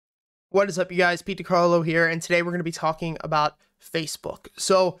What is up, you guys? Pete DiCarlo here, and today we're going to be talking about Facebook.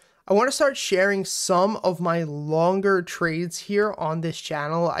 So I want to start sharing some of my longer trades here on this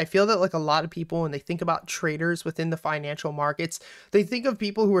channel. I feel that like a lot of people, when they think about traders within the financial markets, they think of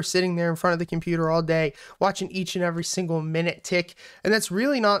people who are sitting there in front of the computer all day, watching each and every single minute tick, and that's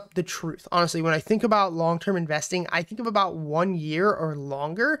really not the truth. Honestly, when I think about long-term investing, I think of about 1 year or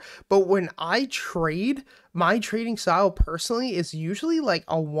longer, but when I trade, my trading style personally is usually like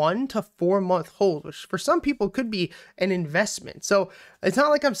a 1 to 4 month hold, which for some people could be an investment. So it's not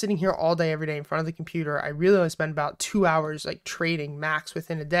like I'm sitting here all day, every day in front of the computer. I really only spend about 2 hours like trading max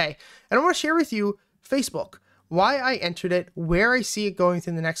within a day. And I want to share with you Facebook, why I entered it, where I see it going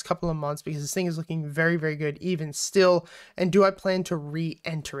within the next couple of months, because this thing is looking very, very good even still. And do I plan to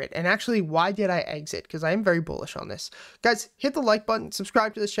re-enter it? And actually, why did I exit? Because I am very bullish on this. Guys, hit the like button,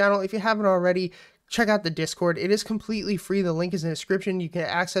 subscribe to this channel if you haven't already. Check out the Discord. It is completely free. The link is in the description. You get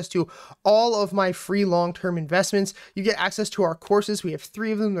access to all of my free long-term investments. You get access to our courses. We have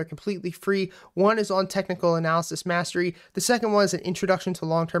 3 of them. They're completely free. One is on technical analysis mastery. The second one is an introduction to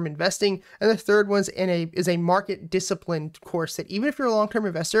long-term investing. And the third one is a market discipline course that even if you're a long-term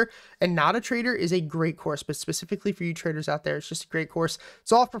investor and not a trader, is a great course, but specifically for you traders out there, it's just a great course.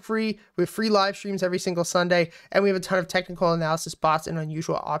 It's all for free. We have free live streams every single Sunday, and we have a ton of technical analysis bots and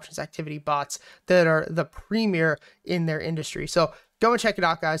unusual options activity bots that are the premier in their industry. So go and check it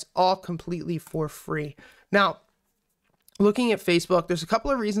out, guys, all completely for free. Now, looking at Facebook, there's a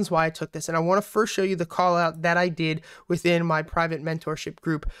couple of reasons why I took this, and I want to first show you the call out that I did within my private mentorship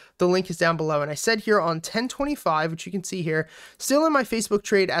group. The link is down below, and I said here on 10/25, which you can see here, still in my Facebook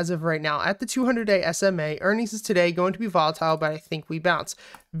trade as of right now at the 200-day SMA. Earnings is today going to be volatile, but I think we bounce.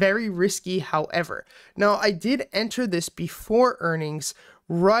 Very risky, however. Now, I did enter this before earnings,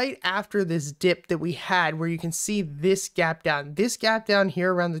 right after this dip that we had, where you can see this gap down. This gap down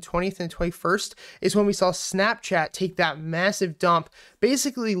here around the 20th and 21st is when we saw Snapchat take that massive dump,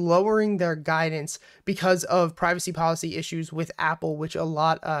 basically lowering their guidance because of privacy policy issues with Apple, which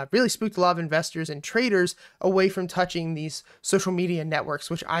really spooked a lot of investors and traders away from touching these social media networks,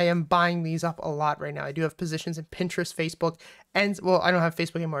 which I am buying these up a lot right now. I do have positions in Pinterest, Facebook, and well, I don't have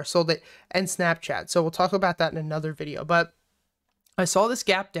Facebook anymore. I sold it, and Snapchat. So we'll talk about that in another video. But I saw this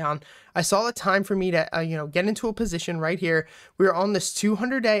gap down. I saw the time for me to, get into a position right here. We're on this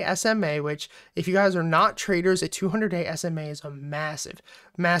 200-day SMA, which if you guys are not traders, a 200-day SMA is a massive,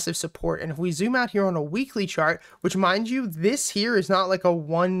 massive support. And if we zoom out here on a weekly chart, which mind you, this here is not like a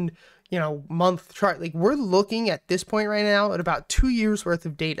month chart. Like, we're looking at this point right now at about 2 years worth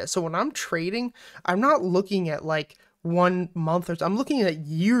of data. So when I'm trading, I'm not looking at like 1 month or so. I'm looking at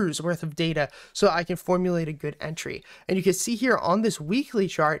years worth of data so I can formulate a good entry. And you can see here on this weekly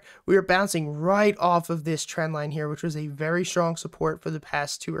chart, we are bouncing right off of this trend line here, which was a very strong support for the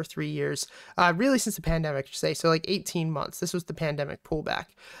past 2 or 3 years, really since the pandemic, I should say. So like 18 months. This was the pandemic pullback.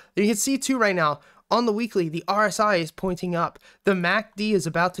 You can see too right now, on the weekly, the RSI is pointing up. The MACD is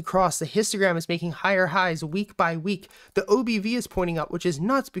about to cross. The histogram is making higher highs week by week. The OBV is pointing up, which is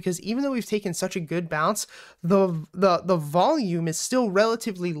nuts because even though we've taken such a good bounce, the volume is still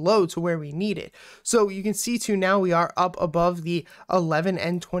relatively low to where we need it. So you can see too now we are up above the 11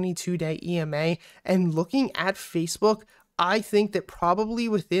 and 22-day EMA. And looking at Facebook, I think that probably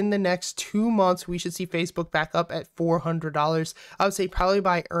within the next 2 months, we should see Facebook back up at $400. I would say probably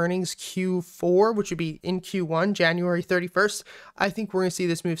by earnings Q4, which would be in Q1, January 31st. I think we're going to see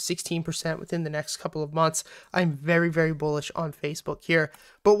this move 16% within the next couple of months. I'm very, very bullish on Facebook here.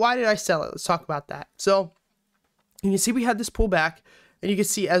 But why did I sell it? Let's talk about that. So you can see we had this pullback. And you can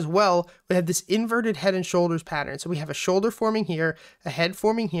see as well, we have this inverted head and shoulders pattern. So we have a shoulder forming here, a head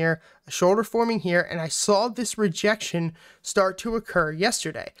forming here, a shoulder forming here, and I saw this rejection start to occur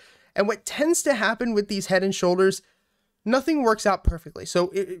yesterday. And what tends to happen with these head and shoulders, nothing works out perfectly.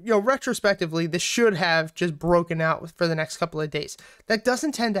 So, retrospectively, this should have just broken out for the next couple of days. That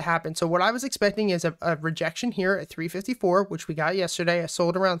doesn't tend to happen. So what I was expecting is a rejection here at 354, which we got yesterday. I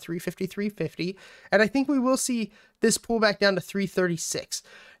sold around 350, and I think we will see this pull back down to 336.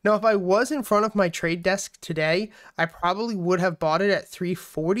 Now, if I was in front of my trade desk today, I probably would have bought it at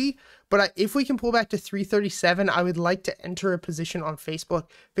 340, but if we can pull back to 337, I would like to enter a position on Facebook.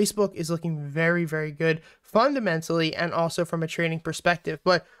 Facebook is looking very, very good fundamentally and also from a trading perspective.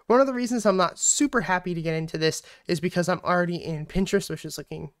 But one of the reasons I'm not super happy to get into this is because I'm already in Pinterest, which is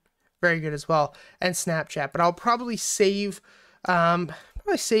looking very good as well, and Snapchat. But I'll probably save some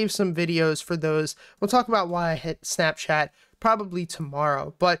videos for those. We'll talk about why I hit Snapchat probably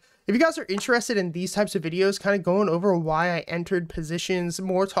tomorrow. But if you guys are interested in these types of videos, kind of going over why I entered positions,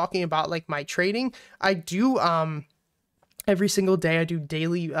 more talking about like my trading, I do Every single day, I do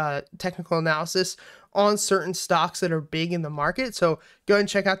daily technical analysis on certain stocks that are big in the market. So go ahead and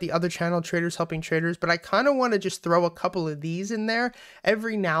check out the other channel, Traders Helping Traders. But I kind of want to just throw a couple of these in there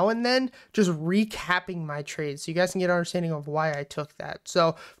every now and then, just recapping my trades so you guys can get an understanding of why I took that. So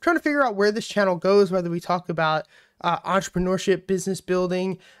I'm trying to figure out where this channel goes, whether we talk about entrepreneurship, business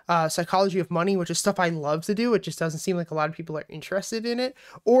building, psychology of money, which is stuff I love to do. It just doesn't seem like a lot of people are interested in it.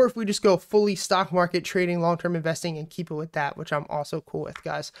 Or if we just go fully stock market trading, long-term investing, and keep it with that, which I'm also cool with,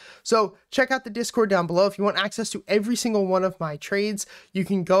 guys. So check out the Discord down below. If you want access to every single one of my trades, you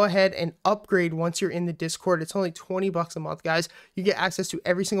can go ahead and upgrade once you're in the Discord. It's only 20 bucks a month, guys. You get access to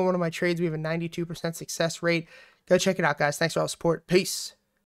every single one of my trades. We have a 92% success rate. Go check it out, guys. Thanks for all the support. Peace.